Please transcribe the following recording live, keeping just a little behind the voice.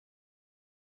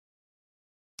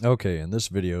Okay, in this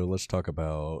video, let's talk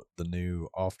about the new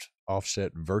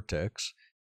offset vertex.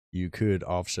 You could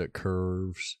offset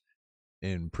curves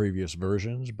in previous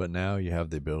versions, but now you have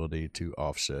the ability to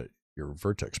offset your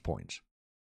vertex points.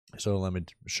 So let me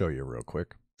show you real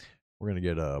quick. We're going to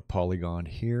get a polygon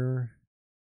here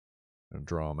and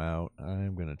draw him out.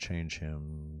 I'm going to change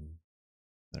him.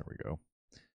 There we go.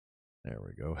 There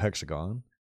we go. Hexagon.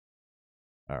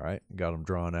 All right, got them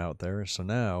drawn out there. So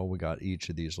now we got each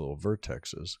of these little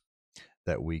vertexes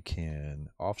that we can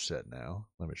offset now.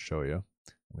 Let me show you.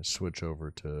 Let me switch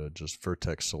over to just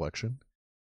vertex selection,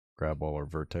 grab all our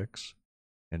vertex,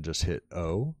 and just hit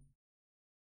O,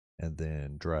 and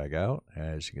then drag out.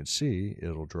 As you can see,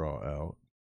 it'll draw out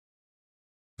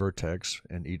vertex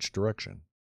in each direction.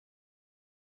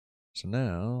 So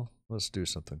now let's do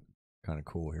something kind of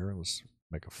cool here. Let's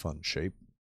make a fun shape.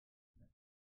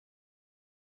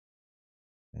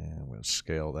 And I'm going to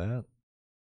scale that,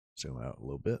 zoom out a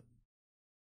little bit.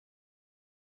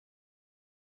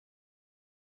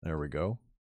 There we go.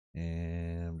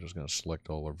 And I'm just going to select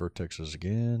all our vertexes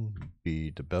again,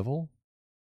 B to bevel,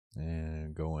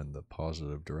 and go in the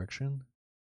positive direction.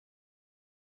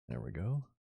 There we go.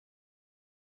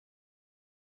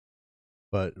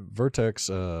 But vertex,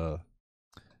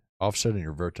 offsetting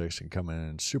your vertex can come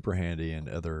in super handy in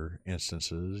other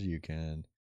instances. You can,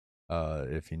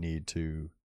 if you need to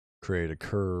create a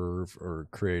curve or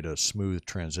create a smooth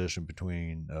transition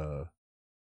between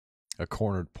a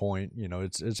cornered point,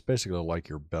 it's basically like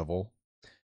your bevel,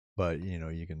 but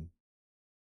you can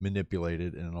manipulate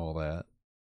it and all that.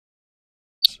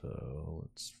 So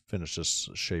let's finish this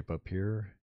shape up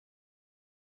here.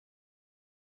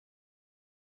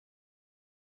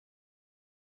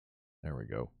 There we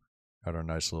go. Got our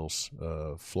nice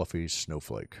little fluffy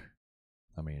snowflake.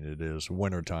 I mean, it is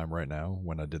winter time right now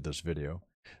when I did this video.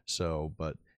 So,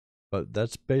 but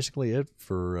that's basically it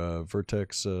for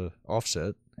Vertex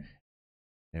offset,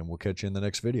 and we'll catch you in the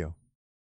next video.